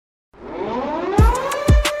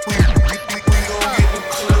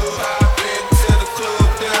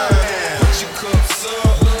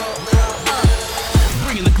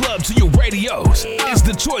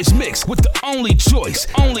choice mix with the only choice,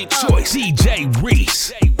 DJ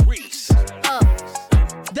Reese.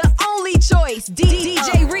 The only choice,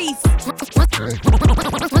 DJ Reese.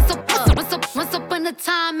 Once upon a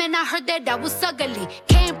time, and I heard that I was ugly.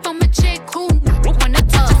 Came from a chick who wanna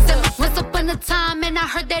touch us. Once upon a time, and I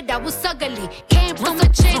heard that I was ugly. Came from a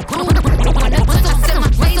chick who wanna touch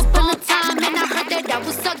us. Once upon a time, and I heard that I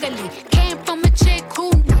was ugly. Came from a chick who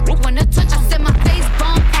wanna touch us. And my face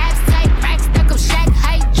bomb, abs tight, racks stuck up, shack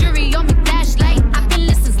height, jury on me, flashlight. I've been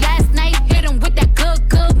listening last night. Hit 'em with that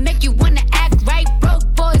good, make you wanna act right. Broke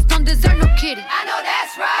boys don't deserve no kitty. I know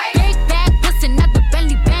that's right. Big bag, bustin' out the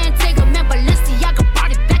belly band. Take a man, Balenciaga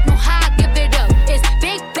brought it back. Know how I give it up. It's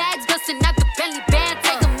big bags, bustin' out the belly band.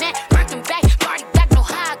 Take a man, working back, brought it back. Know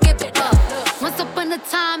how I give it up. Once upon a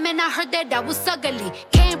time, and I heard that I was ugly.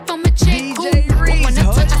 Came from a chick who wanna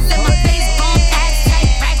touch us. And my face bomb, ass tight,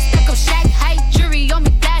 racks stuck up, shack height, jury on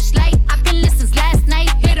me, flashlight. I've been listening last night.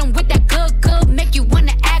 Hit 'em with that good, make you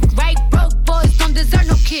wanna act right. Broke boys don't deserve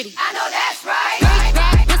no kitty. I know that's right. Big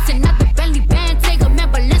bag, bustin' out the belly band. Take a man,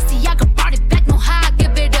 Balenciaga brought it back. Know how I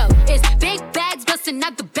give it up. It's big bags, bustin'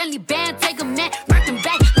 out the belly band. Take a man, working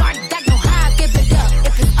back, brought it back. Know how I give it up.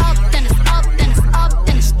 If it's up, then it's up, then it's up,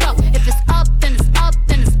 then it's stuck. If it's up, then it's up,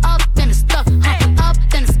 then it's up, then it's stuck. Up,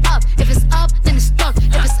 then it's up. If it's up, then it's stuck.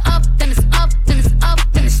 If it's up, then it's up, then it's up,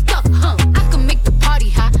 then it's stuck. I can make the party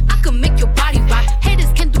hot. I can make your body rock.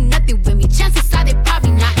 Haters can't do nothing with me. Chances are they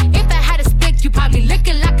probably not. If I had a stick, you probably lick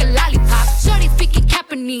it like a lollipop. Shorty speaking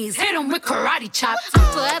Japanese, hit 'em with karate chop. I'm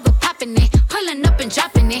forever popping it, pulling up and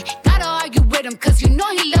dropping it. Gotta argue with him, cause you know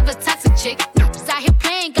he love a toxic chick. Niggas out here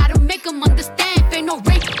playing, gotta make him understand. If ain't no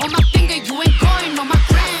ring on my finger, you ain't going on my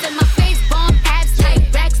friend. And my face bomb, abs tight,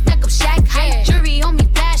 racks stuck up, shack height, jury on me,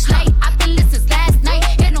 flashlight. I've been listening last night.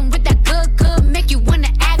 Hit 'em with that good, make you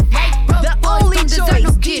wanna act right. Broke The boys only don't deserve choice,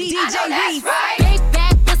 no kitty. DJ I know that's Reese. right. Big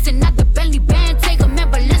bag, bustin' out the belly band. Take a man,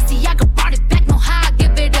 Balenciaga brought it back. Know how I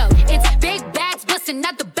give it up. It's big bags, bustin'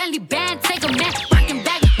 out the belly band. Take a man, rockin'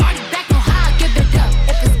 back, brought it back. Know how I give it up.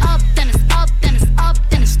 If it's up, then it's up, then it's up,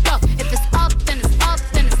 then it's stuck. If it's up, then it's up,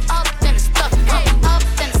 then it's up, then it's stuck. Up,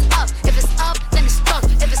 then it's up. If it's up, then it's stuck.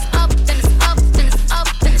 If it's up, then it's up, then it's up,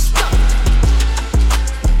 then it's stuck.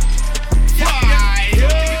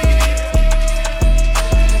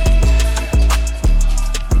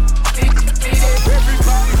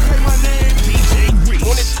 Everybody say my name, DJ Reese.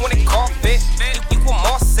 2020 Corvette, equal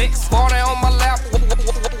more six. 40 on my lap,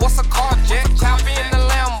 what's a car jet? Chop in the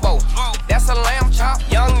Lambo, that's a lamb chop.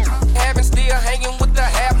 Young, having still hanging with the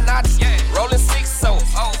have-nots. Rolling 6-0,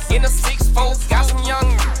 in a 6-4. Got some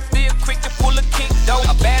young, still quick to pull a kick though.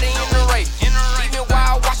 A baddie in the race, even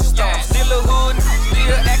while I watch the storm. Still a hood,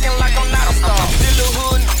 still acting like I'm not a star. Still a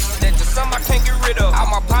hood, that's just something I can't get rid of. All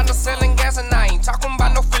my partners selling gas and I ain't talking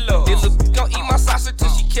about no filler. This little bitch gon' eat my sausage till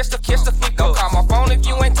she kiss the flick. Don't call my phone if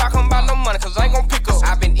you ain't talking about no money, cause I ain't gon' pick up.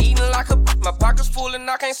 I been eating like a my pockets full and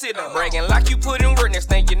I can't sit up. Bragging like you put in work, next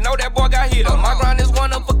thing you know that boy got hit up. My grind is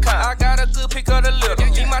one of a kind, I got a good pick of the litter.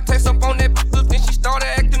 Keep my taste up on that bitch, then she started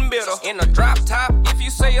acting bitter. In a drop top, if you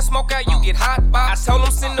say a smoke out, you get hot box. I told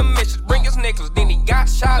him send a message, bring his necklace, then he got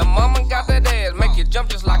shot. The mama got that ass, make you jump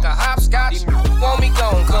just like a hopscotch. Want me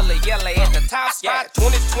gone, color yellow at the top spot.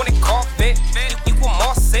 2020 Corvette, equal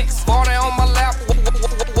more sex. 40 on my lap,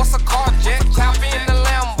 what's a car jet? Chop in the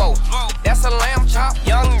Lambo, that's a lamb chop.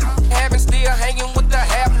 Young, having still hanging with the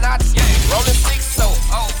have-nots. Rolling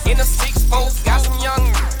 6-0, in a 6-4. Got some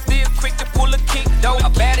young, still quick to pull a kick though. A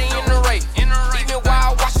baddie in the race, even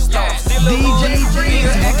while I watch the storm. Still a hood,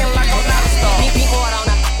 still acting like I'm not a star. Be hard on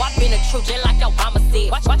her, watch being the truth, just like your mama said.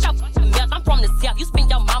 Watch out, mouth, I'm from the south, you spend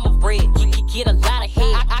your mama bread. You get a lot of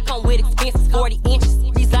head, I come with expenses, 40 inches.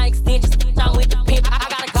 Design extensions, I'm with the pimp. I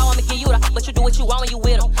gotta go, I'ma give you the, but you do what you want when you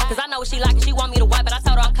with her. Cause I know what she like and she want me to wipe, but I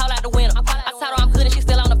told her I'll call out the winner. I told her I'm good and she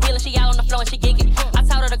still on the pill and she out on the floor and she gigging. I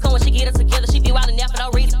told her to come when she get it together, she be wildin' there for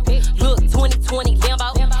no reason. Look, 2020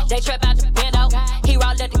 Lambo, they trap out the bando. He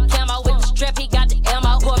rolled at the camo with the strap, he got the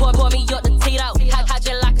ammo. Pour me up the Tito, hot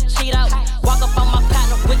just like a Cheeto. Walk up on my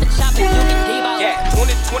partner with the chop and you can Devo. Yeah,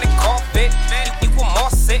 2020 Corvette, equal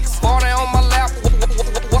more sex. 40 on my lap,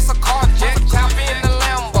 what's a car jet? Chop in the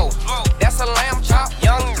Lambo, that's a lamb chop.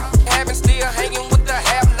 Young, having still hanging with the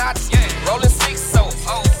have-nots. Rolling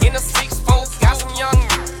 6-0, in a 6-4. Got some young,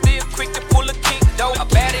 still quick to pull a kick though. A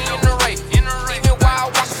baddie in the race, even while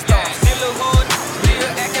I watch the storm. Still a hood, still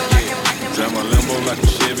acting like him. Drive my Lambo like a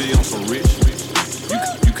Chevy on some rich.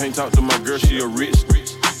 You can't talk to my girl, she a rich.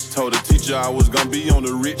 Told the teacher I was gonna be on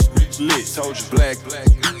the rich lit. Told you black,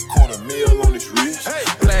 $250,000 on this wrist.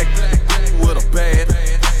 Black with a bad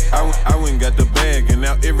I went and got the bag and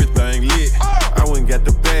now everything lit. I went and got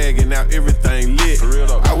the bag and now everything lit. For real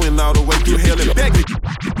though. I went all the way through hell and back.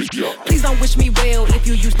 Please don't wish me well if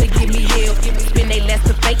you used to give me hell. Spend they last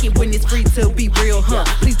to fake it when it's free to be real, huh?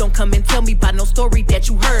 Please don't come and tell me about no story that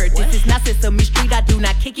you heard. This is not Sesame Street, I do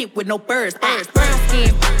not kick it with no birds. Brown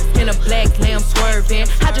skin in a black lamb swerving.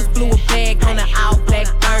 I just blew a bag on an all black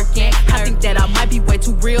Birkin. I think that I might be way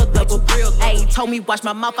too real, double real. Ayy, told me watch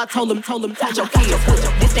my mouth, I told him touch your kids.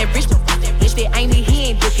 This that rich that ain't me, he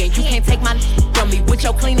ain't looking. You can't take my from me with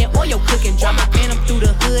your cleaning or your cooking. Drive my phantom through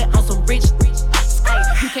the hood on some rich.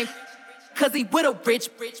 You can't, cause he with a rich.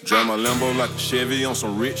 Drive my Lambo like a Chevy on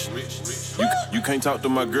some rich. You can't talk to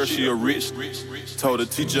my girl, she a rich. Told the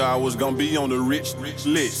teacher I was gonna be on the rich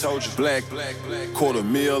list. Told you black,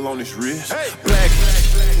 $250,000 on his wrist. Black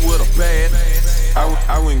with a bad.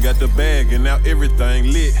 I went and got the bag and now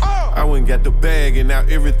everything lit. I went and got the bag and now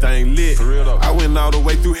everything lit. For real though. I went all the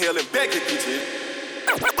way through hell and back at you.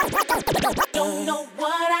 Don't know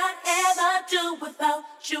what I'd ever do without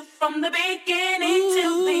you from the beginning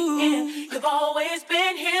till the end. You've always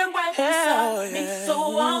been here right beside me,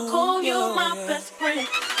 so I'll call you my best friend.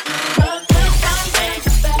 But good times and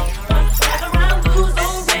your bad, gather around, lose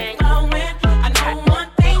or win, I win. I know one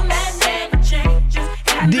thing that never changes.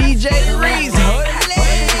 DJ Reese,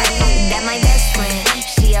 that my best friend.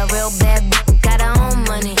 She a real bad bitch, got her own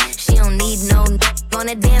money. She don't need no on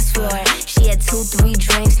the dance floor. She had 2-3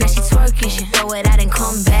 drinks, now she twerking. She throw it out and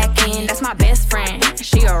come back in. That's my best friend.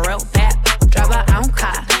 She a real bad, drive her own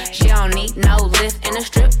car. She don't need no lift in a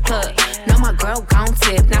strip club. No, my girl gon'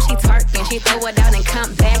 tip. Now she twerking, she throw it out and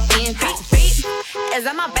come back in. Beat. Is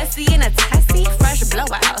that my bestie in a taxi? Fresh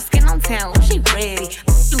blowout, skin on town, she ready.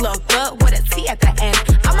 Look good with a T at the end.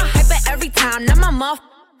 I'm a hyper every time, now my muff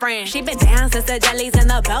friend. She been down since the jellies and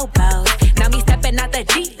the bobos. Now me stepping out the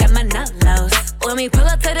Jeep, got my nut lows. When we pull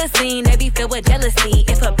up to the scene, they be filled with jealousy.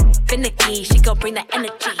 If a finicky, she gon' bring the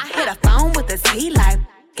energy. I hit a phone with a T like,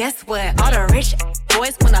 guess what? All the rich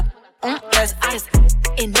boys wanna on us. I just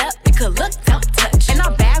end up, you could look, don't touch. And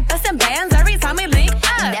I'm back bustin' bands every time we link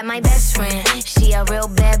up. That my best friend. She a real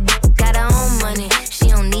bad bitch, got her own money. She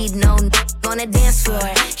don't need no on the dance floor.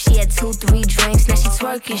 She had 2-3 drinks, now she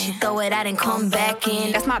twerking. She throw it out and come back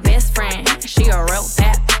in. That's my best friend. She a real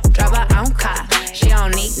bad, drive her own car. She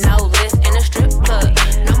don't need no lift in a strip club.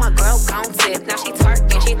 No, my girl gon' tip. Now she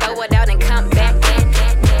twerking, she throw it out and come back in.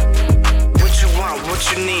 What you want, what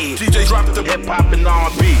you need? DJ drop the hip hop and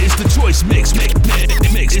R&B. It's the Choice Mix.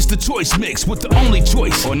 It's the Choice Mix with the only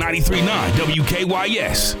choice on 93.9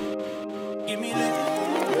 WKYS. Give me that.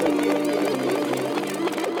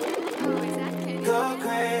 Go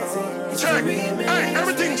crazy. Check. Hey,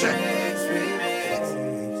 everything check.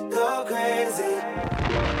 Go crazy.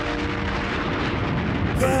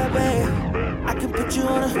 Yeah, babe, I can put you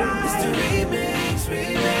on a. It's the remix.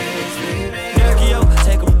 Yo,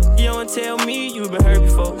 take a yo and tell me you been hurt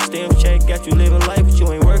before. Stem check, got you living life, but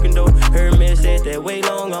you ain't working though. Her man said that way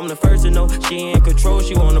long, I'm the first to know. She in control,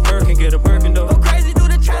 she want a Birkin, get a Birkin though. Go crazy, do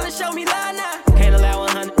the tryna show me lie now. Can't allow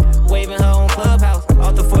 100, waving her on Clubhouse.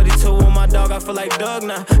 Off the 42 on my dog, I feel like Doug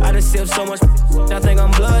now. I done sipped so much, I think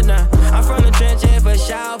I'm blood now. I'm from the trench, yeah, for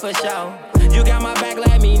sure. You got my back,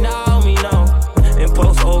 let me know. And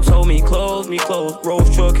post oaks, hold me close. Rose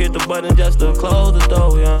truck, hit the button just to close the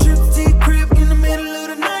door, yeah. Trip to your crib in the middle of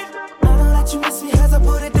the night. I don't let you miss me as I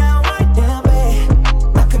put it down right down,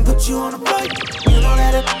 babe. I can put you on a flight. You know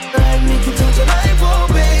that it like me can change your life, oh,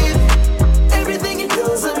 babe. Everything you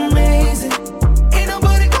do is amazing. Ain't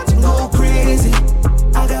nobody got to go crazy.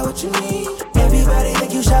 I got what you need. Everybody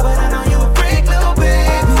think you shy, but I know you a freak, little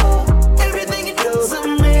baby. Everything you do is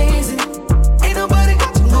amazing. Ain't nobody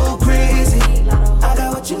got to go crazy. I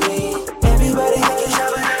got what you need. Everybody think you shy,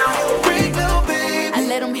 but I know you a freak, little baby. I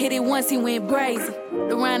let him hit it once, he went brazy.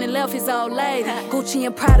 The round and left his old lady. Gucci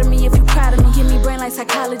and proud of me if you proud of me. Give me brain like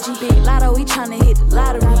psychology. Big lotto, he tryna hit the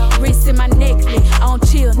lottery. Wrist in my necklace, on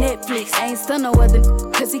chill Netflix. I ain't stun no other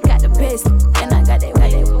cause he got the best. And I got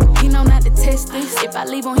that. He know not to test this. If I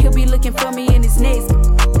leave him, he'll be looking for me in his next.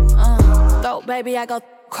 Thought baby, I go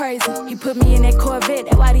crazy. He put me in that Corvette,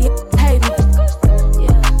 that's why he hate me.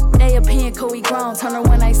 Yeah, they opinion cool, we grown. Turn a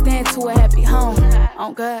one night stand to a happy home.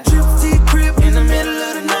 Oh God. Trip to your crib in the middle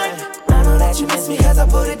of the night. I know that you miss me cause I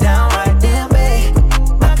put it down right there, babe.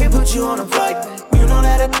 I can put you on a flight. You know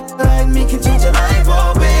that a like me can change your life,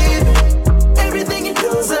 oh baby. Everything you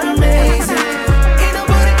do is amazing. Ain't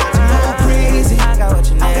nobody got to go crazy. I got what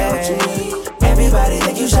you need. Everybody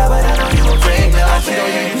think you shy, but I know you a freak, little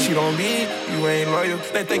baby. She don't leave, you ain't loyal.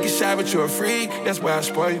 They think you shy, but that you a freak, that's why I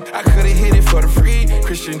spoil you. I could've hit it for the free,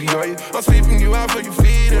 Christian Dior. I'm sweeping you out for your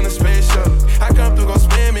feet in a space shuttle. I come through, go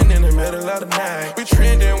swimming in the middle of the night. We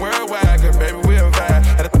trending worldwide, cause baby, we'll vibe.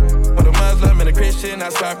 Had a for the Muslim and a Christian, I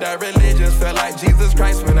swapped out religions. Felt like Jesus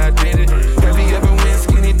Christ when I did it. Have you ever went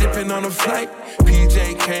skinny dipping on a flight?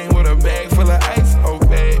 PJ came with a bag full of ice, oh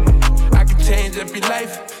babe. I could change up your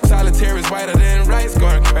life. Solitaire is whiter than rice,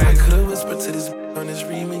 going crazy. I could've whispered to this on this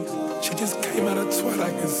remix. She just came out of twat, I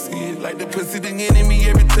can see it. Like the pussy, the enemy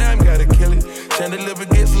every time, gotta kill it. Chandelier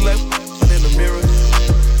gets left in the mirror.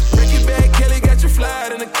 Break it back, Kelly got you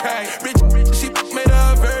flying in the kite. Rich, she made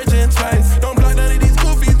her a virgin twice. Don't block none of these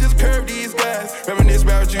goofies, just curve these guys. Reminisce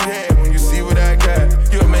about what you had when you see what I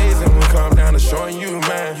got. You amazing when calm down to showing you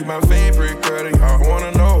mine. You my favorite girl, y'all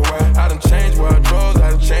wanna know why. I done changed wardrobes, I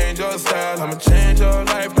done changed your style. I'ma change your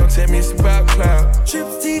life, don't tell me it's about cloud. Trip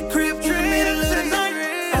crib in the middle of the night.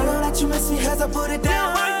 I know that you miss me as I put it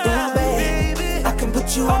down, babe. I can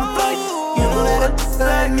put you on a flight. You know that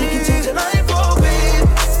like me can change your life, oh babe.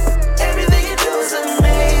 Everything you do is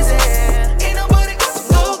amazing. Ain't nobody gonna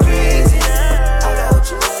go crazy. I got what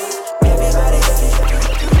you need, everybody got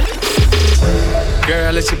it.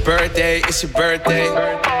 Girl, it's your birthday, it's your birthday.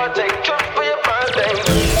 I'll take trips for your birthday.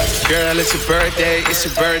 Girl, it's your birthday, it's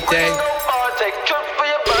your birthday. I'll take trips for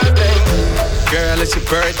your birthday. Girl, it's your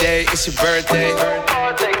birthday, it's your birthday.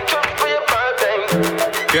 I'll take trips for your birthday.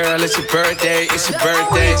 Girl, it's your birthday, it's your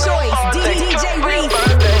birthday. DJ Reese.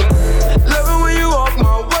 Love it when you walk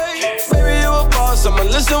my way. Baby, you a boss, I'ma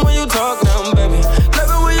listen when you talk now, baby. Love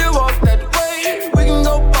it when you walk that way. We can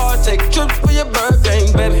go far, take trips for your birthday,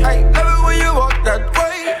 baby. Hey, love it when you walk that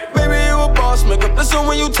way. Baby, you a boss, make up listen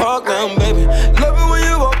when you talk now, baby. Love it when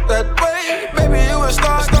you walk that way. Baby, you a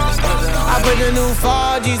star. I put the new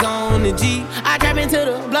 4Gs on the G. I trap into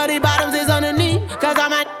the bloody bottoms is underneath. Cause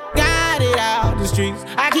I'm a got it out the streets.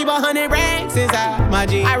 I keep 100 racks inside my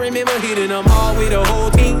jeans. I remember hitting them all with the whole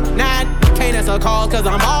team. Now I can't answer calls cause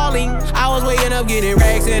I'm balling. I was waking up getting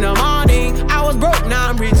racks in the morning. I was broke, now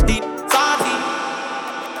I'm rich, deep, salty.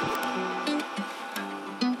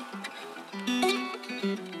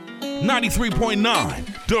 .9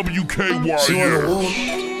 WKYS. She wanna woo.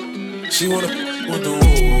 She wanna with the woo.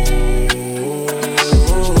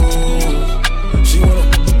 She wanna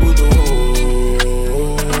with the woo.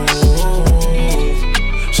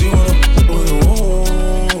 She wanna with the woo.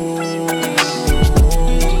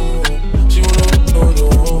 She wanna with the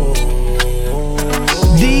woo.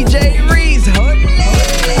 DJ Reese, I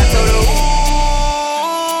told her,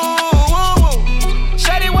 woo.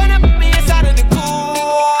 Shawty wanna put me inside of the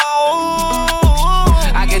cool.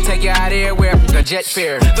 I can take you out everywhere, a jet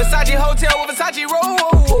fare. Versace hotel with Versace roll.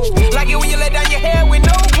 Like it when you let down your hair with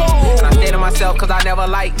no comb. And I stay to myself cause I never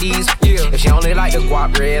like these. If she only like the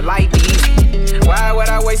guap red like these. Why would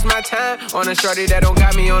I waste my time on a shorty that don't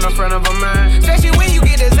got me on the front of her mind? Especially when you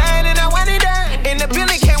get designed and I want it done. And the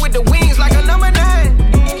building came with the wings like a number 9.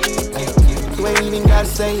 You ain't even gotta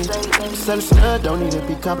say it. Just understood, don't need to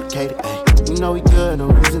be complicated. Ay, you know we good, no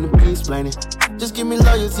reason to be explaining. Just give me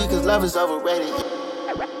loyalty, cause love is overrated.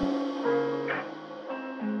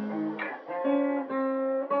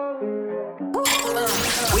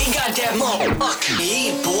 We got that motherfucking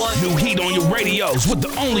heat, boy. New heat on your radios with the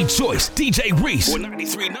only choice, DJ Reese.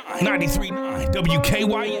 93.9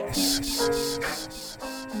 WKYS.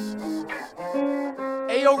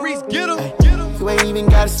 Ayo, Reese, get him. Ay, you ain't even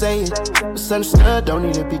gotta say it. Just understood, don't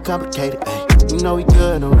need to be complicated. Ay, you know we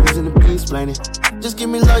good, no reason to be explaining. Just give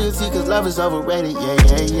me loyalty, cause love is overrated.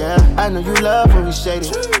 Yeah. I know you love when we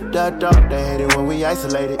shaded. The dark, they hate it when we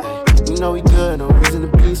isolated. Ay, you know we good, no reason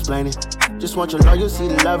to be explaining. Just want your loyalty,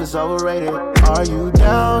 the love is overrated. Are you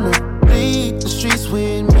down to bleed the streets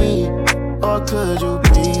with me? Or could you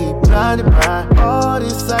be blinded by all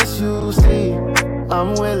this ice you see?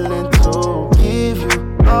 I'm willing to give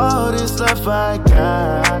you all this love I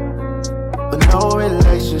got, but no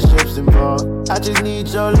relationships involved. I just need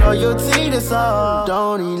your loyalty, that's all.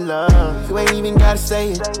 Don't need love, you ain't even gotta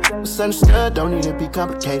say it. It's understood, don't need to be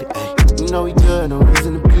complicated. Ay, you know we good, no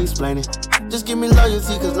reason to be explaining. Just give me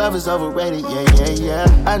loyalty, cause love is overrated. Yeah.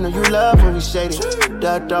 I know you love when we shaded.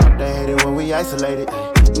 The dark, they hate it when we isolated.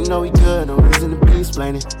 Ay, you know we good, no reason to be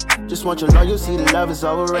explaining. Just want your loyalty, the love is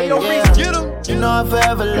overrated. Yeah. You know I'm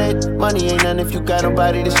forever late. Money ain't nothing if you got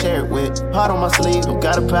nobody to share it with. Heart on my sleeve, don't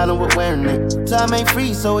got a problem with wearing it. Time ain't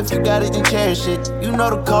free, so if you got it, then cherish it. You know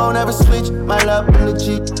the code never switch. My love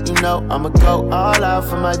legit. You know I'ma go all out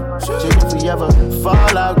for my shit. If we ever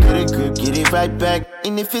fall out, get it grip, get it right back.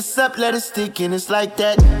 And if it's up, let it stick, and it's like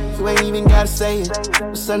that. You ain't even gotta say it.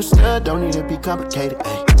 It's understood, don't need to be complicated.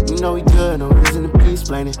 Ay, you know we good, no reason to be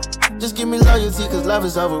explaining. Just give me loyalty, cause love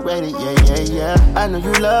is overrated. Yeah. I know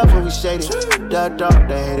you love when we shaded. Dark,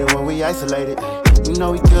 they hate it when we isolated. You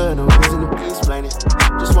know we good, no reason to be explaining.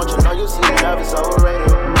 Just want your loyalty, love is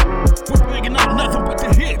overrated. We're bringing out nothing but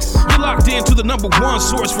the hits. You're locked into the number one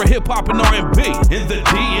source for hip-hop and R&B in the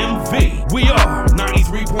DMV. We are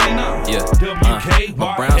 93.9 WKYS.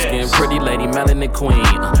 My brown skin, pretty lady, melanin queen.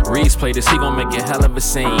 Reese played this, he gon' make a hell of a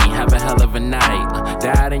scene. Have a hell of a night.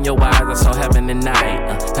 Died in your eyes, I saw heaven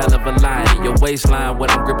tonight. Hell of a light, your waistline,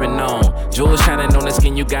 what I'm gripping on. Jewels shining on the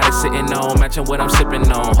skin, you got it sitting on. Matching what I'm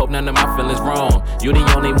sipping on. Hope none of my feelings wrong. You the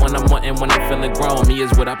only one I'm wanting when I'm feeling grown. Me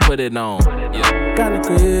is what I put it on. Kinda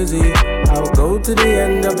crazy, I'll go to the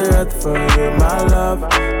end of the earth for you, my love.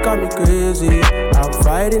 Got me crazy, I'll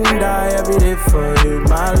fight and die every day for you,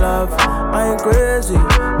 my love. I ain't crazy,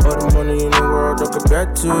 all the money in the world I could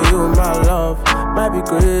get to you, my love. Might be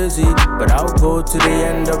crazy, but I'll go to the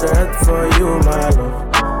end of the earth for you, my love.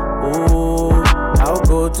 Ooh, I'll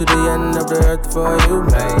go to the end of the earth for you,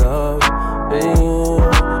 my love. Ooh,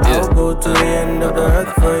 I'll go to the end of the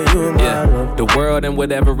earth for you, my love. The world and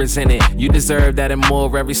whatever is in it. You deserve that and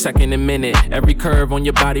more every second and minute. Every curve on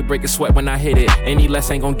your body break a sweat when I hit it. Any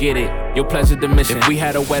less ain't gon' get it. Your pleasure the mission. If we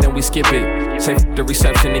had a wedding, we skip it. Say the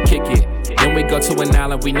reception and kick it. Then we go to an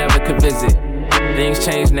island we never could visit. Things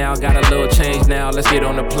change now, got a little change now. Let's get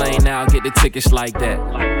on the plane now, get the tickets like that.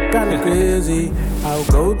 Kinda crazy, I'll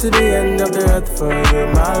go to the end of the earth for you,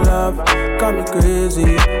 my love. Got me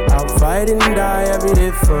crazy, I'll fight and die every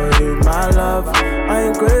day for you, my love. I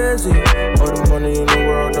ain't crazy, all the money in the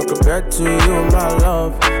world no compared to you, my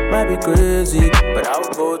love. Might be crazy, but I'll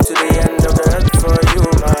go to the end of the earth for you,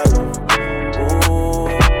 my love. Ooh,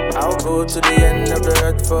 I'll go to the end of the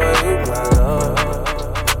earth for you, my love.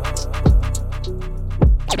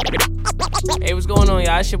 Hey, what's going on,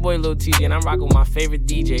 y'all? It's your boy Lil TJ, and I'm rocking with my favorite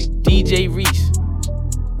DJ, DJ Reese.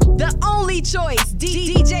 The only choice,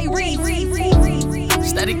 DJ Reese.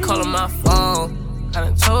 Steady calling my phone. I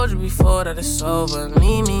done told you before that it's over.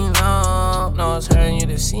 Leave me alone. No, it's hurting you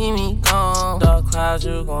to see me gone. Dark clouds,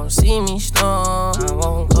 you gon' see me storm. I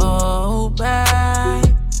won't go back,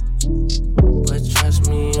 but trust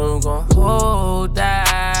me, you gon' hold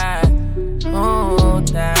that. Hold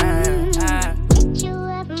that.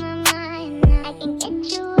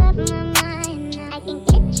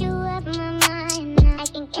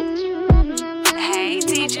 Hey,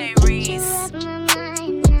 DJ Reese.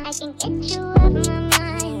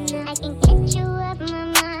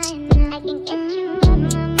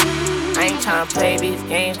 I ain't tryna play these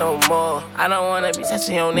games no more. I don't wanna be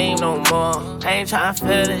touching your name no more. I ain't tryna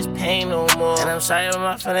feel this pain no more. And I'm sorry, but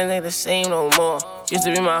my feelings ain't the same no more. Used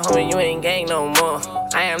to be my homie, you ain't gang no more.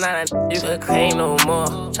 I am not a you could claim no more.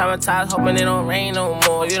 Traumatized, hoping it don't rain no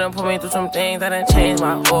more. You done put me through some things that done changed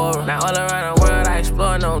my aura. Now all around the world I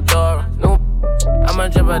explore no Dora. Nope, I'm a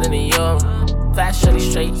dripper than the Euro. Fast, shorty,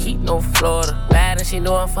 straight heat, no Florida. Bad and she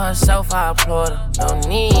doing for herself, I applaud her. No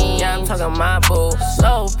need, yeah, I'm talking my boo.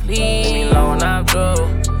 So please, leave me alone, I'm through.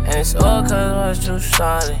 And it's all cause what you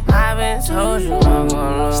started. I been told you I'm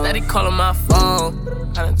gonna steady calling my phone.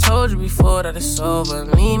 I done told you before that it's over.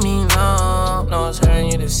 Leave me alone. No, it's hurting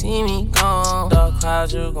you to see me gone. Dark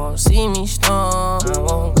clouds, you gon' see me storm. I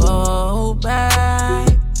won't go back,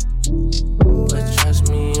 but trust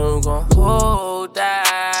me, you gon' hold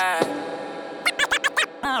that.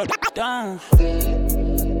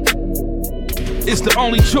 It's the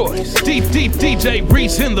only choice. Deep DJ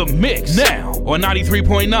Reese in the mix now on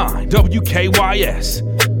 93.9 WKYS.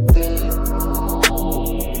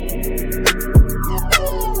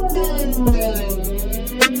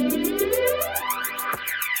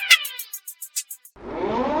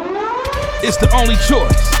 It's the only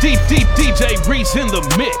choice. Deep DJ Reese in the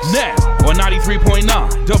mix now on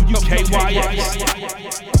 93.9 WKYS.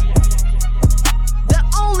 The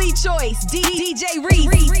only choice, DJ Reese.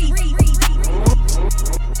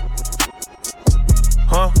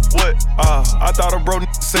 Huh? What? I thought a bro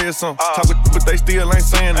said something. Talkin', but they still ain't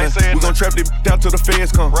saying nothing. We gon' trap this out till the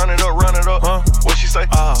feds come. Run it up. Huh? What she say?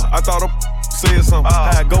 I thought a said something.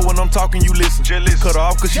 I go when I'm talking, you listen. Cut her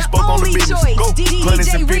off cause she spoke on the business. Go,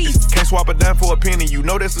 hundreds and fifties. Can't swap it down for a penny. You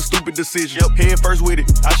know that's a stupid decision. Head first with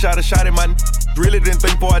it. I shot a shot at my really didn't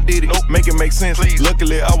think before I did it. Make it make sense. Please.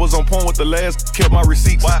 Luckily, I was on point with the last. Kept my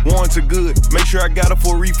receipts. Warranted good. Make sure I got her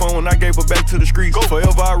for a refund when I gave her back to the streets.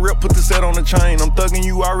 Forever I rep, put the set on the chain. I'm thugging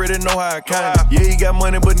you, already know how I came. Yeah, he got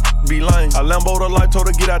money, but be lame. I Lambo'd her life, told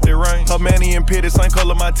her get out that rain. Her manny and pitty, same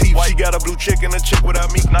color my teeth. She got a blue chick and a chick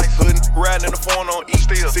without me. Nice hood, riding in the phone on E.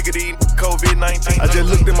 Still sick of these COVID-19. I just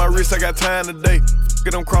looked at my wrist, I got time today.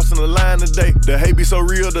 Get them crossing the line today. The hate be so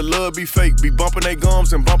real, the love be fake. Be bumping they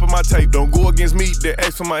gums and bumping my tape. Don't go against against me, then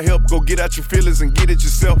ask for my help. Go get out your feelings and get it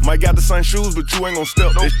yourself. Might got the same shoes, but you ain't gon'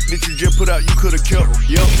 step. That that you just put out, you could've kept.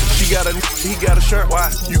 Yup, she got a he got a shirt.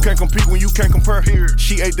 Why? You can't compete when you can't compare.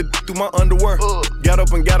 She ate the through my underwear. Got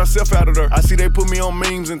up and got herself out of there. I see they put me on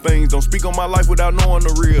memes and things. Don't speak on my life without knowing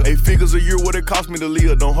the real. 8 figures a year, what it cost me to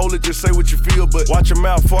live. Don't hold it, just say what you feel. But watch your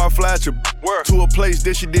mouth before I fly at you. To a place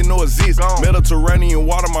that she didn't know exist. Mediterranean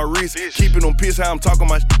water my wrist. Keeping on piss how I'm talking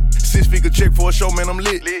my 6-figure check for a show, man, I'm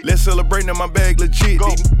lit. Let's celebrate in my bag legit.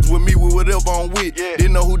 These with me with whatever I'm with.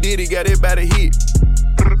 Didn't know who did it, got everybody hit.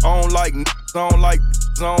 I don't like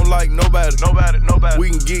nobody. We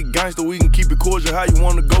can get gangster, we can keep it cordial. How you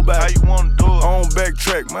wanna go back? How you wanna do it? I don't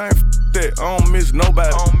backtrack, man. That I don't miss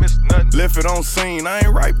nobody. I don't miss nothing. Left it on scene, I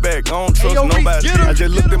ain't right back. I don't trust nobody. I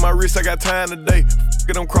just looked at my wrist, I got time today.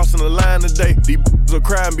 It, I'm crossing the line today. These will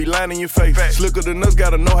cry and be lying in your face. Slicker than us,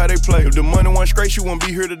 gotta know how they play. If the money wasn't straight, you wouldn't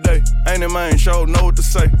be here today. Ain't in mind, sure know what to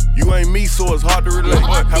say. You ain't me, so it's hard to relate.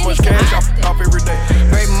 How much cash I off every day?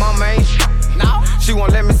 Baby mama ain't no. She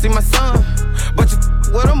won't let me see my son. But you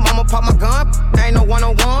with her, mama pop my gun. Ain't no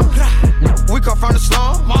one-on-one. We come from the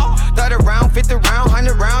slum. 30 round, 50 round,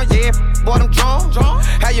 100 round, yeah. Boy, them drunk.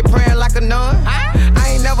 How you praying like a nun?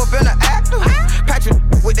 I ain't never been an actor. Patrick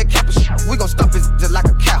with that cap of shit. We gon' stump his just like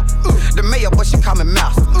a cow. The mayor, but she call me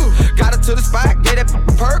mouse. Got her to the spot, get that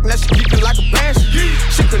perk. Now she keep it like a bench.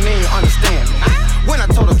 She couldn't even understand me. When I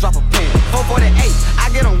told her drop a pen. 448,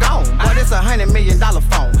 I get them gone. But it's $100 million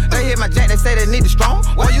phone. They hit my jack, they say they need it strong.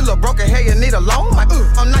 Well, you look broken, hey, you need a loan. Like,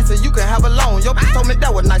 I'm nice and you can have a loan. Your bitch told me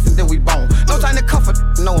that was nice and then we bone. No time to comfort,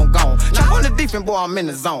 no I'm gone. Chop on the defense, boy, I'm in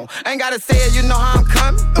the zone. Ain't gotta say it, you know how I'm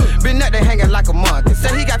coming. Been up there hanging like a monkey.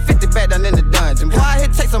 Say he got 50 back down in the dungeon. Boy, I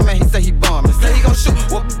hit take some man, he say he bumming. Say he gon' shoot,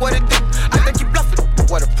 what it do? I think he bluffing,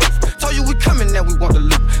 what a proof. Told you we coming and we want the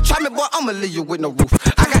loot. Try me, boy, I'ma leave you with no roof.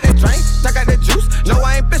 I got that drink, I got that juice. No,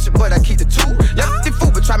 I ain't bishop, but I keep the two. Yeah, the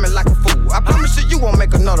fool, but try me like a fool. I promise you won't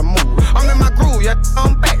make another move. I'm in my groove, yeah,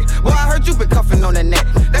 I'm back. Boy, I heard you been cuffing on that neck.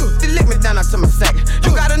 They lick me down to my sack.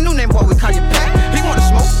 You got a new name, boy, we call you Pack. He wanna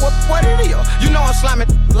smoke, what it is? You know I'm slamming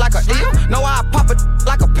like a eel. No, I pop it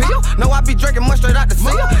like a pill. No, I be drinking much straight out the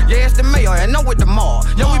seal. Yeah, it's the mayor, and no with the mall.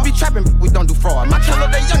 Yo, we be trapping, we don't do fraud. My killer,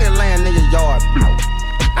 they youngin' laying in your yard.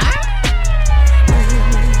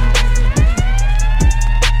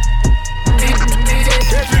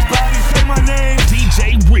 Everybody say my name,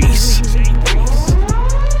 DJ Reese.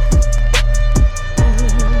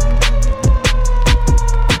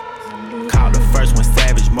 Called the first one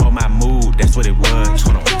Savage, mold my mood, that's what it was.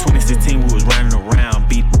 2016 we was running around,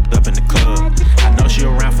 beat up in the club. I know she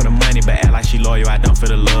around for the money, but act like she loyal, I don't feel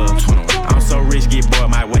the love. I'm so rich, get bored,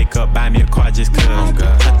 might wake up, buy me a car just cuz.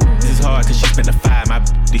 This is hard cause she spent the 5, my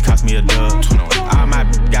b****, cost me a dub. All my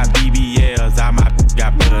got BBLs, all my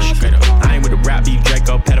got blood. I ain't with the rap beef,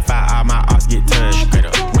 Draco, pedophile, all my ops get touched.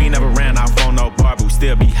 We ain't never ran off on no bar, but we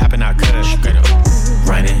still be hopping out cuz.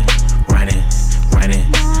 Running.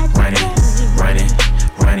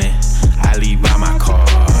 I leave all my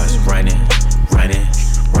cars running.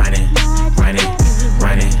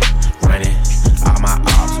 All my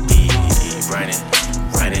ops be running.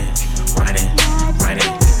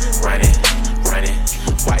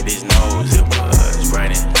 Wipe his nose, it was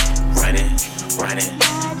running.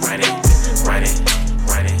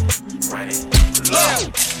 Low,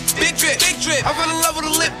 big drip. I fell in love with a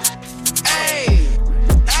lip. Ayy,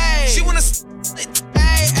 she wanna.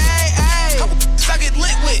 Ayy. Suck it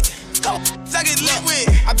lit with.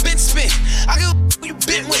 I been spit. I go you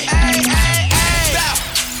bit with. Ayy. Style.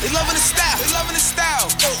 They loving the style.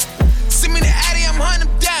 Send me the Addy, I'm hunting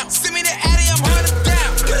them down.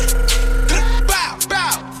 Bow.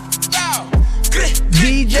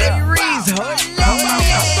 DJ Reese,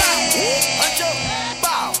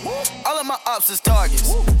 all of my ops is targets.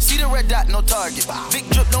 See the red dot, no target. Big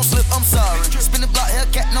drip, don't slip, I'm sorry. Spin the block,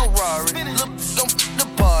 Hellcat, no Rari. Look, don't f*** the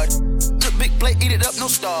party. Look, big plate, eat it up, no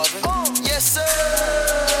starving. Yes, sir.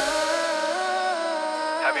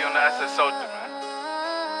 Happy on the asset soldier, man.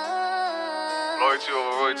 Loyalty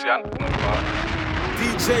over royalty, I know about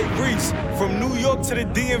DJ Reese, from New York to the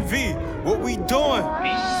DMV. What we doing?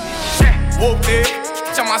 Whooped it.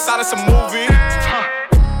 Tell my side it's a movie.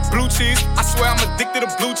 Blue cheese, I swear I'm addicted to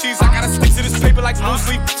blue cheese. I gotta stick to this paper like blue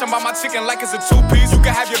sleep. Bitch, I'm about my chicken like it's a 2-piece. You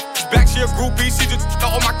can have your back, she a groupie. She just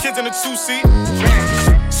all my kids in a 2-seat.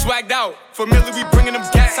 Swagged out, familiar, we bringing them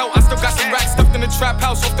gas out. I still got some racks stuffed in the trap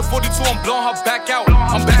house. Off the 42, I'm blowing her back out.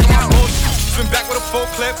 I'm back on my bullshit. Been back with a full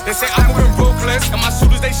clip. They say I'm moving ruthless, and my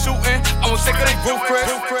shooters they shooting. I won't take her they roof Chris.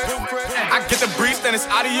 I get the breeze, then it's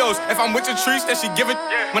adios. If I'm with your trees, then she give it.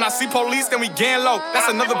 When I see police, then we gang low.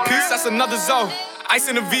 That's another piece, that's another zone. Ice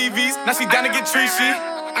in the VVs, now she down to get treachy.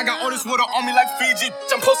 I got all this water on me like Fiji.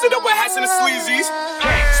 I'm posted up with hats and the sleazies.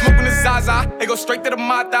 Smoking the Zaza, they go straight to the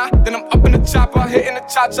Mata. Then I'm up in the chopper, hitting the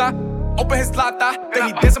cha-cha. Open his lata, then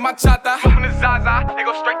he dancing my chata. Smoking the Zaza, they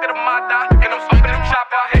go straight to the Mata. Then I'm up in the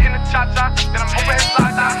chopper, hitting the cha-cha. Then I'm open his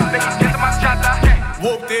lata, then he dancing my chata.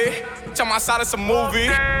 Whooped it, I'm outside of some movie.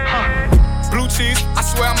 Blue cheese, I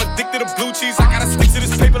swear I'm addicted to blue cheese. I gotta stick to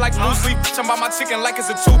this paper like loose leaf. I'm about my chicken like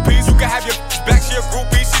it's a two-piece. You can have your back, she a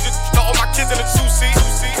groupie. She just throw all my kids in a two-seat.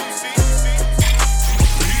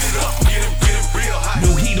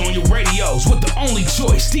 New heat on your radios with the only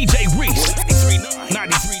choice, DJ Reese.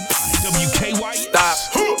 93.9 WKYS.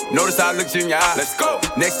 Stop. Notice how I looked you in your eye. Let's go.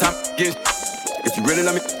 Next time, get if you really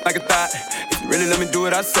love me like a thought. If you really let me do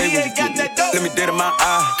what I say, when you get me, let me dead in my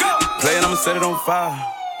eye. Play it, I'ma set it on fire.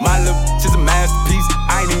 My little bitch is a masterpiece.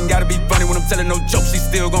 I ain't even gotta be funny when I'm telling no jokes. She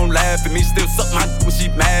still gon' laugh at me. Still suck my when she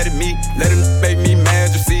mad at me. Let her make me mad,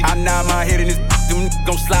 you see. I nod my head in this them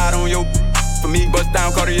gon' slide on your for me. Bust down,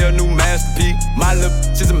 Cartier, new masterpiece. My little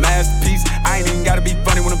bitch is a masterpiece. I ain't even gotta be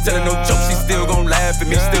funny when I'm telling no jokes. She still gon' laugh at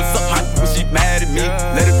me. Still suck my when she mad at me.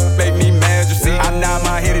 Let her make me mad, you see. I nod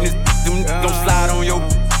my head in this them gon' slide on your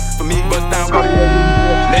for me. Bust down, Cartier.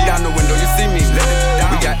 Lay down the window, you see me. Let it down.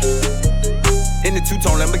 We got in the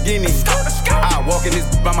two-tone Lamborghini. I walk in this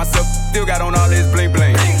by myself, still got on all this bling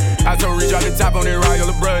bling. I told Reach out the top on that Royal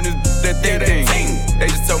LeBron, that thing. They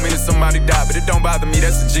just told me that somebody died, but it don't bother me,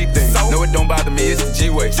 that's the G thing. No, it don't bother me, it's the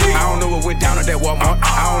G-way. I don't know what went down at that Walmart.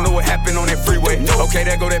 I don't know what happened on that freeway. Okay,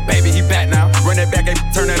 there go that baby, he back now. Run that back,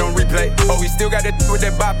 turn that on replay. Oh, he still got that with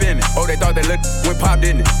that bop in it. Oh, they thought that went pop,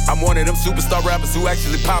 didn't it? I'm one of them superstar rappers who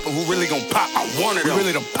actually pop, who really gon' pop. I wanted them,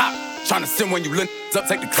 really done pop. Tryna send when you look up,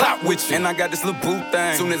 take the clout with you. And I got this little boo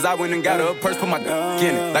thing. Soon as I went and got her a purse, put my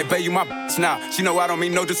in it. Like, babe, you my bitch now. She know I don't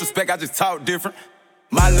mean no disrespect, I just talk different.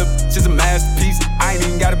 My little bitch is a masterpiece. I ain't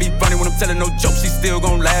even gotta be funny when I'm telling no jokes. She still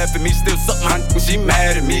gon' laugh at me. Still suck my when she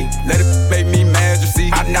mad at me. Let it make me mad, you see.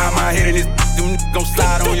 I nod my head in this them gon'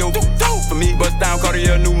 slide on your for me. Bust down,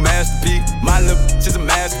 Cartier, new masterpiece. My little bitch is a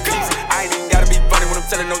masterpiece. I ain't even gotta be funny when I'm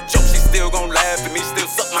telling no jokes. She still gon' laugh at me. Still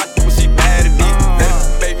suck my when she mad at me. Let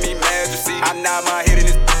it make me mad, you see. I nod my head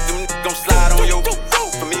in this them gon' slide on your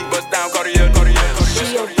for me. Bust down, Cartier.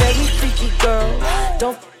 She a very freaky girl.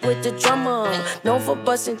 Don't with the drama. Known for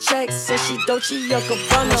busting checks and she Dolce &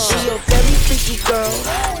 Gabbana. She a very freaky girl.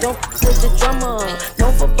 Don't with the drama.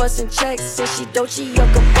 Known for busting checks and she Dolce &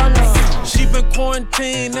 Gabbana. She been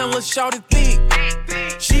quarantined and let's shout it thick.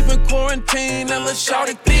 She been quarantined and let's shout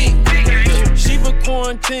it thick. She been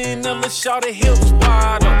quarantined and let's shout it hips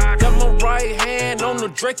wide up. Got my right hand on the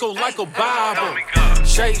Draco like a Bible.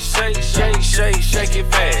 Shake, shake, shake, shake, shake it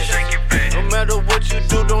fast. No matter what you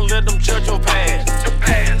do, don't let them judge your past.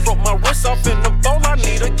 Broke my wrist off in the bowl, I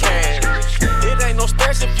need a cash. It ain't no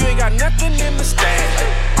stash if you ain't got nothing in the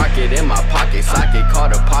stash. Pocket in my pocket, socket,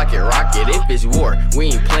 call a pocket rocket. If it's war, we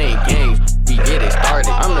ain't playing games, we get it started.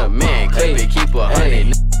 I'm the man, clip it, keep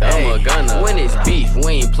 100. I'm a gunner. When it's beef,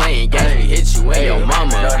 we ain't playing games, we hit you and your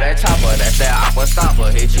mama. No, that chopper, that's that oppa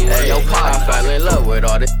stopper, hit you and your pop. I fell in love with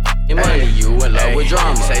all this money, you in love with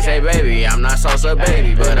drama. Say, baby, I'm not salsa,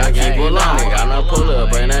 baby, but I keep a long. Got no pull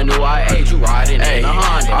up in a new I8, you riding in a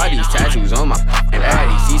Honda. All these tattoos on my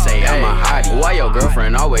body, she say I'm a hottie. Why your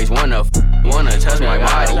girlfriend always wanna touch my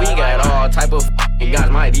body? We got all type of guys,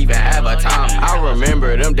 might even have a time. I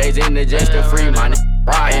remember them days in the just to free my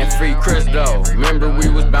and free Chris though. Remember we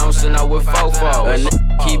was bouncing out with Fofo.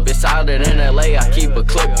 Keep it solid in LA, I keep a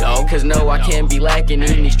clip though. Cause no, I can't be lacking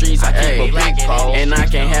in these streets, I keep a big pole. And I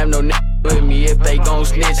can't have no with me if they gon'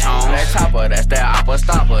 snitch on. That chopper, that's that oppa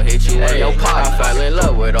stopper, hit you in your pot. I fell in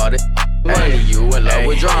love with all this money, you in love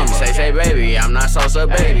with drama. Say, baby, I'm not salsa,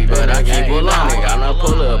 baby, but I keep a long. Got no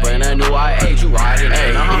pull up in a new I8, you riding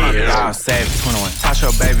in a Honda. Y'all savage 21. Toss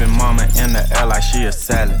your baby mama in the L like she a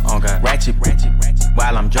salad. On God. Ratchet.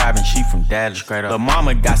 While I'm driving, she from Dallas, straight up. Lil'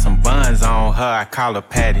 mama got some buns on her, I call her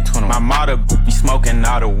Patty. 21. My mother be smoking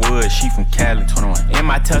all the wood, she from Cali. 21. In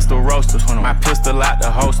my Tesla roaster, 21. My pistol out the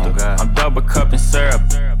holster. I'm double cupping syrup,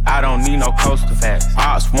 I don't need no coaster. Facts.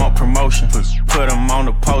 Ops want promotion, put him on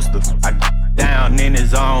the poster. I down in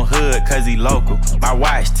his own hood, cause he local. My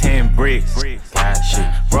watch 10 bricks. God, shit.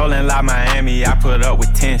 Rolling like Miami, I put up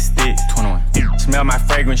with 10 sticks. 21. Smell my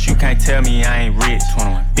fragrance, you can't tell me I ain't rich.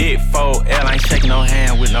 21. Big 4L, ain't shaking no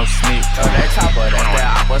hand with no snitch. Oh, that chopper, that's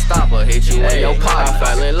that oppa stopper, hit you in your pot. I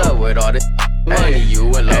fell in love with all this money, you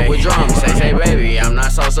in love with drama. Say, baby, I'm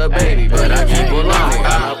not salsa, baby, but I keep a long.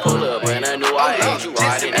 Got no pull up and I knew I ain't you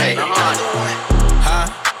riding in a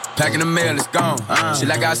Honda. Packing the mail, it's gone. She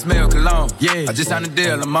like I smell cologne. Yeah, I just signed a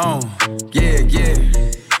deal, I'm on. Yeah.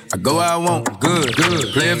 I go where I want, good.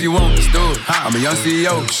 Play if you want, let's do it. I'm a young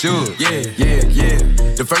CEO, sure. Yeah.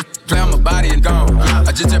 The first play on my body and gone.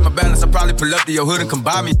 I just check my balance, I probably pull up to your hood and come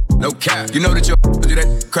buy me. No cap. You know that your do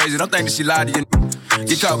that crazy, don't think that she lied to you.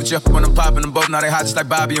 Get caught with you when I'm popping them both, now they hot just like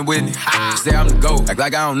Bobby and Whitney. Say I'm the GOAT, act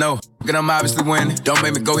like I don't know. But I'm obviously winning. Don't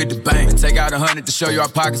make me go hit the bank and take out 100 to show you our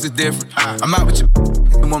pockets is different. I'm out with you.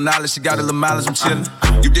 More knowledge, she got a little mileage, I'm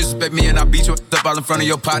chillin'. You disrespect me and I beat you up all in front of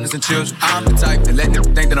your partners and children. I'm the type that let them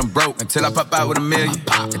think that I'm broke until I pop out with $1 million.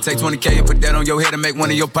 And take 20K and put that on your head and make one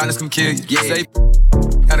of your partners come kill you. Yeah. Say,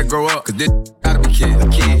 gotta grow up, cause this gotta be kid.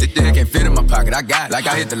 This thing can't fit in my pocket, I got it. Like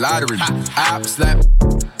I hit the lottery. I slap.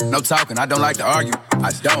 No talking, I don't like to argue.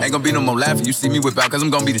 I don't. Ain't gonna be no more laughing. You see me whip out, cause I'm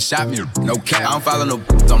gonna be the shot mirror. No cap. I don't follow no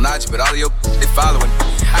on Nachi, but all of your they following.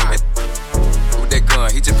 With that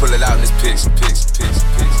gun, he just pull it out in this pics.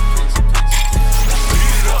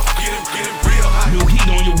 New heat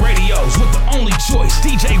on your radios with the only choice,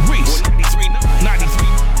 DJ Reese. 93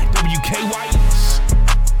 WKYS.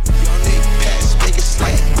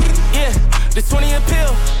 Yeah, this 20 and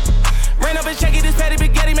pill. Ran up and check it, this patty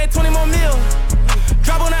spaghetti made 20 more mil.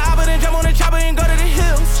 Drop on the oppa, then jump on the chopper and go to the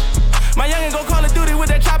hills. My youngin' go Call of Duty with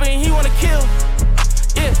that chopper and he wanna kill.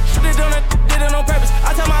 Yeah, did it on purpose.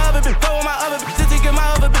 I tell my other bitch, go with my other bitch, just to get my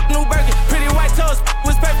other bitch new burger. Pretty white toes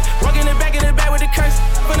was perfect. Walking it back in the back with the curse.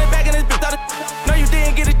 From the back in this bitch, thought it. No, you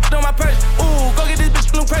didn't get it on my purse. Ooh, go get this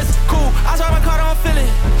bitch new purse. Cool. I saw my car, don't feel it.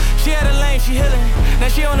 She had a lane, she healing. Now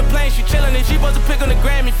she on the plane, she chillin'. And she supposed to pick on the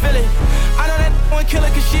Grammy, feel it. I know that one killer,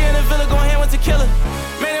 cause she in the villa going hand with tequila.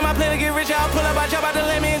 Man, in my plan to get rich, I'll pull up, I jump out the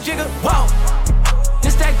lane, me and jiggle. Whoa,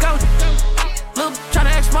 this that goat. Lil'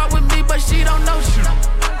 tryna act smart with me, but she don't know shit.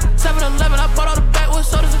 7-Eleven, I bought all the backwoods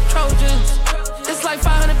sodas and Trojans. It's like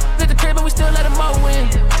 500 at the crib, but we still let them all win.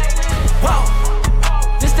 Whoa,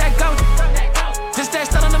 this that goat. This that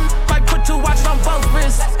stun on them, like put 2 watches on both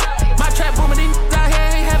wrists. My trap booming, these out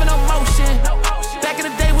here ain't having no motion. Back in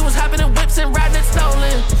the day, we was hopping in whips and riding it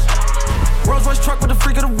stolen. Rolls Royce truck with the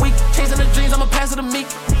freak of the week. Chasing the dreams, I'ma pass it to meek.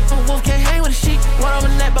 A wolf can't hang with a sheep. One on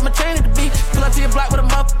my neck, but my chain at the beach. Pull up to your block with a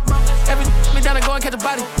muff. Every me down and go and catch a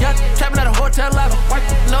body. Yeah, trapping at a hotel lobby. Wipe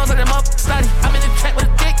nose like them up, study. I'm in the trap with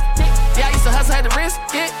a dick. Yeah, I used to hustle, had to risk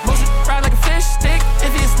it. Motion ride like a fish stick.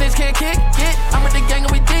 If he a snitch, can't kick it. I'm with the gang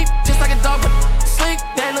and we deep, just like a dog but sleek.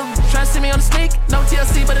 That little try to see me on the sneak. No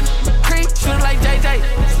TLC, but a creep. Shoot it like JJ.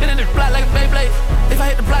 Spinning the block like a Beyblade. If I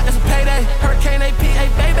hit the block, that's a payday. Hurricane AP, hey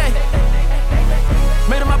baby.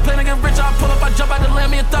 Made him my plan to get rich, I'll pull up, I jump out the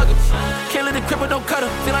land, me a thugger. Can't let it cripple, don't cut her.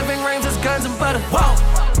 Feel like Ving Rhames, it's guns and butter. Whoa,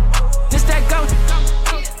 this that goat.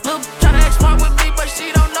 Lil' tryna act smart with me, but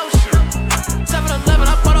she don't know shit.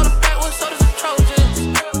 7-Eleven, I bought all the backwoods sodas and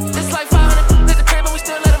Trojans. It's like 500 at the crib, but we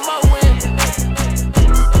still let them all win.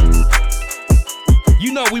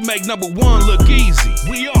 You know we make number 1 look easy.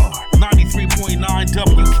 We are 93.9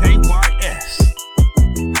 WKYS.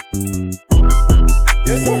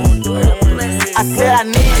 I said I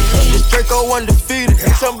need it. This Draco undefeated.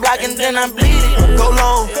 Some blocking, then I'm bleeding. Go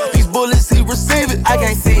long. These bullets, he receive it. I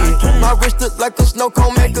can't see it. My wrist look like a snow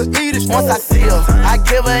cone, make her eat it. Once I see her, I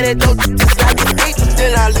give her that dope just like a eat.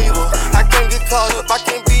 Then I leave her. I can't get caught up. I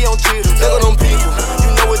can't be on cheaters. Look at them people. You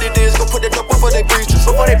know what it is. Go put that dope before they breaches.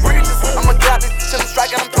 Before they breaches, I'ma get out this shit and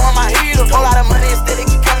strike and I'm throwing my heater. Whole lot of money instead they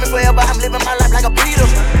keep coming forever. I'm living my life like a beater.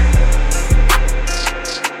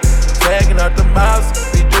 Tagging up the mouse,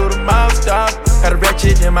 we do the mouse stop. Got a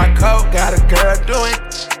ratchet in my coat, got a girl doing.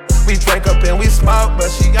 We drink up and we smoke, but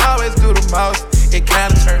she always do the most. It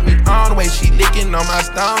kinda turned me on the way she licking on my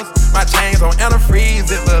stones. My chains on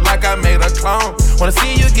antifreeze, it look like I made a clone. Wanna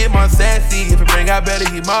see you get more sassy if it bring out better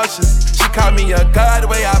emotions. She called me a god the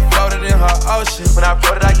way I floated in her ocean. When I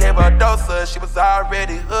floated, I gave her a dose of, she was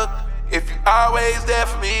already hooked. If you always there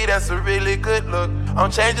for me, that's a really good look. I'm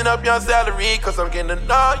changing up your salary, cause I'm getting to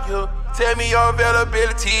know you. Tell me your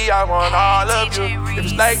availability, I want all of you.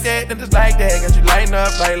 If it's like that, then it's like that. Got you lighting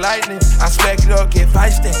up like lightning. I smack it up, get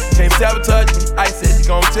feisty. Can't sabotage me, I said you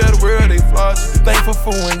gon' tell the world they flaws you. Thankful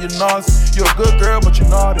for when you're nauseous. You're a good girl, but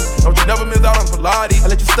you're naughty. Don't you never miss out on Pilates.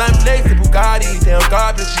 I let you stunt flex the Bugatti. Damn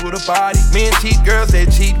God, bitch, you with a body. Me and cheat girls, they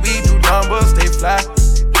cheat, we do numbers, they fly.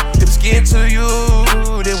 If it's getting to you,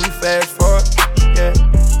 then we fast forward, yeah.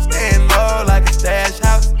 Staying low like a stash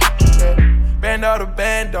house, yeah. Band out the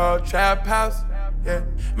band, dog, trap house, yeah.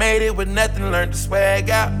 Made it with nothing, learned to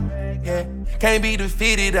swag out, yeah. Can't be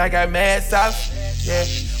defeated, I got mad sauce, yeah.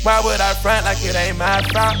 Why would I front like it ain't my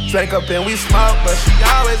fault? Drink up and we smoke, but she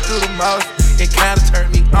always do the most. It kinda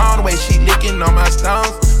turned me on the way she licking on my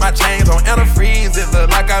stones. My chains on antifreeze, it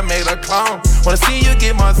look like I made a clone. Wanna see you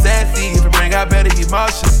get more sassy if it bring out better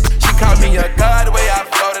emotions. She called me a god the way I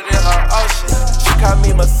floated in her ocean. She called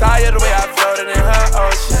me Messiah.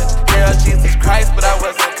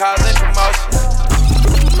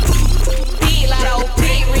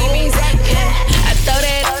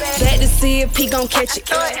 see if he gon' catch it.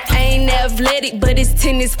 I ain't athletic, but it's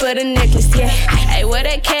tennis for the necklace, yeah. Hey, where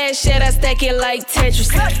that cash at? I stack it like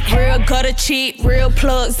Tetris. Real gutter cheap, real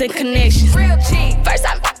plugs and connections. Real cheap. First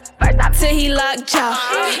time till he locked jaw.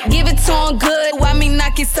 Give it to him good, why me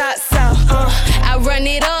knock his socks off? I run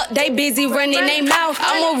it up, they busy running they mouth.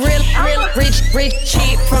 I'm a real rich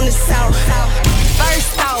chick from the south.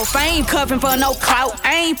 First off, I ain't covering for no clout.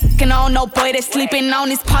 I ain't fucking on no boy that's sleeping on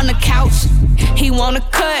his partner couch. He wanna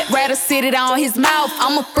cut, rather sit it on his mouth.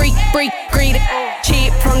 I'm a freak, greedy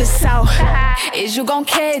chick from the south. Is you gon'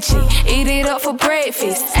 catch it? Eat it up for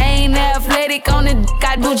breakfast. I ain't athletic on the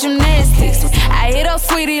I do gymnastics. I hit up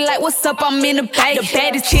sweetie like, what's up? I'm in the bay. The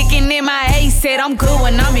baddest chicken in my A said I'm good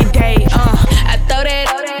when I'm in day. I throw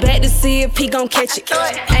that back to see if he gon' catch it.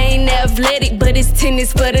 I ain't athletic, but it's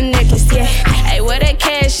tennis for the necklace, yeah. Hey, where that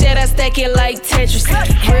cash at? I stack it like Tetris.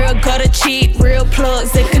 Real gutter cheap, real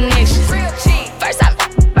plugs and connections. First time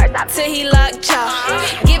till he locked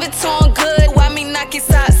jaw. Give it to him good, why me knock his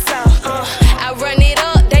socks off? I run it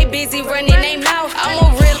up, they busy running they mouth. I'm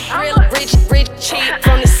a real rich chick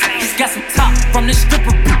from the south. Just got some top from the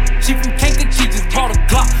stripper. She from Kankakee, just bought a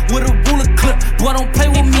Glock with a ruler clip. Boy, don't play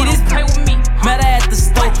with me, this play with me. Met her at the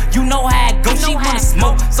store, you know how it go. She wanna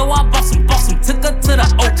smoke, so I bought some, took her to the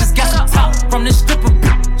O. Just got some top from the stripper.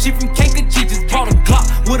 She from Kankakee, just bought a Glock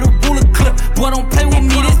with a ruler clip. Boy, don't play with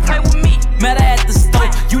me, this play with me. Met her at the store,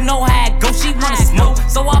 you know how it go. She wanna smoke,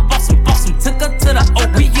 so I bought some, took her to the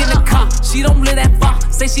O. We in the car, she don't live that far.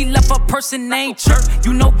 Say she left her person named Church.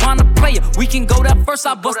 You know wanna play it, we can go there first.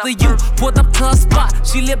 I bust the U, pulled up to her spot.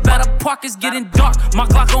 She live by the park, it's getting dark. My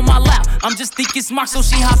Glock on my lap, I'm just thinking smart, so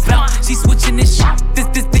she hop out. She switching this shit, this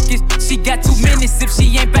thickest. She got 2 minutes, if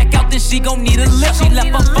she ain't back out, then she gon' need a lift. She left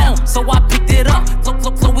her phone, so I picked it up.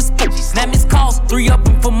 Flow is full, now miss calls, 3 of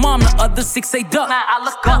them for mom, the other 6 say duck. Now I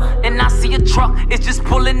look up, and I see a truck, it's just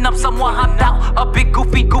pulling up, someone hopped out. A big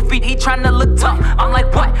goofy, he tryna look tough. I'm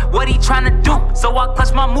like, what he tryna do? So I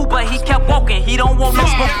clutched my move, but he kept walking. He don't want no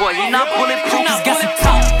smoke, boy, he not bulletproof. He's got some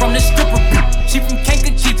top from the stripper. She from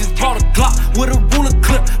Kankakee, just bought a Glock with a ruler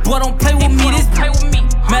clip. Boy, don't play with me, this play with me.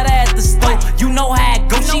 Met her at the store, you know how it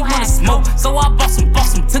go. She wanna smoke, so I bought some,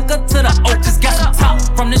 took her to the O. Just got some top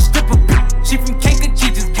from the stripper. She from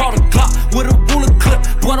Kankakee, just bought a Glock with a ruler clip.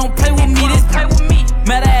 Boy, don't play with me, this play with me.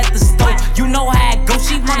 Met her at the store, you know how it go.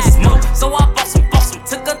 She wanna smoke, so I bought some,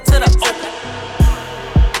 took her to the O.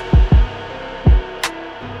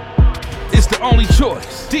 It's the only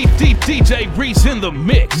choice. DJ Reese in the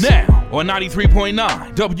mix now on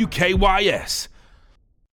 93.9 WKYS.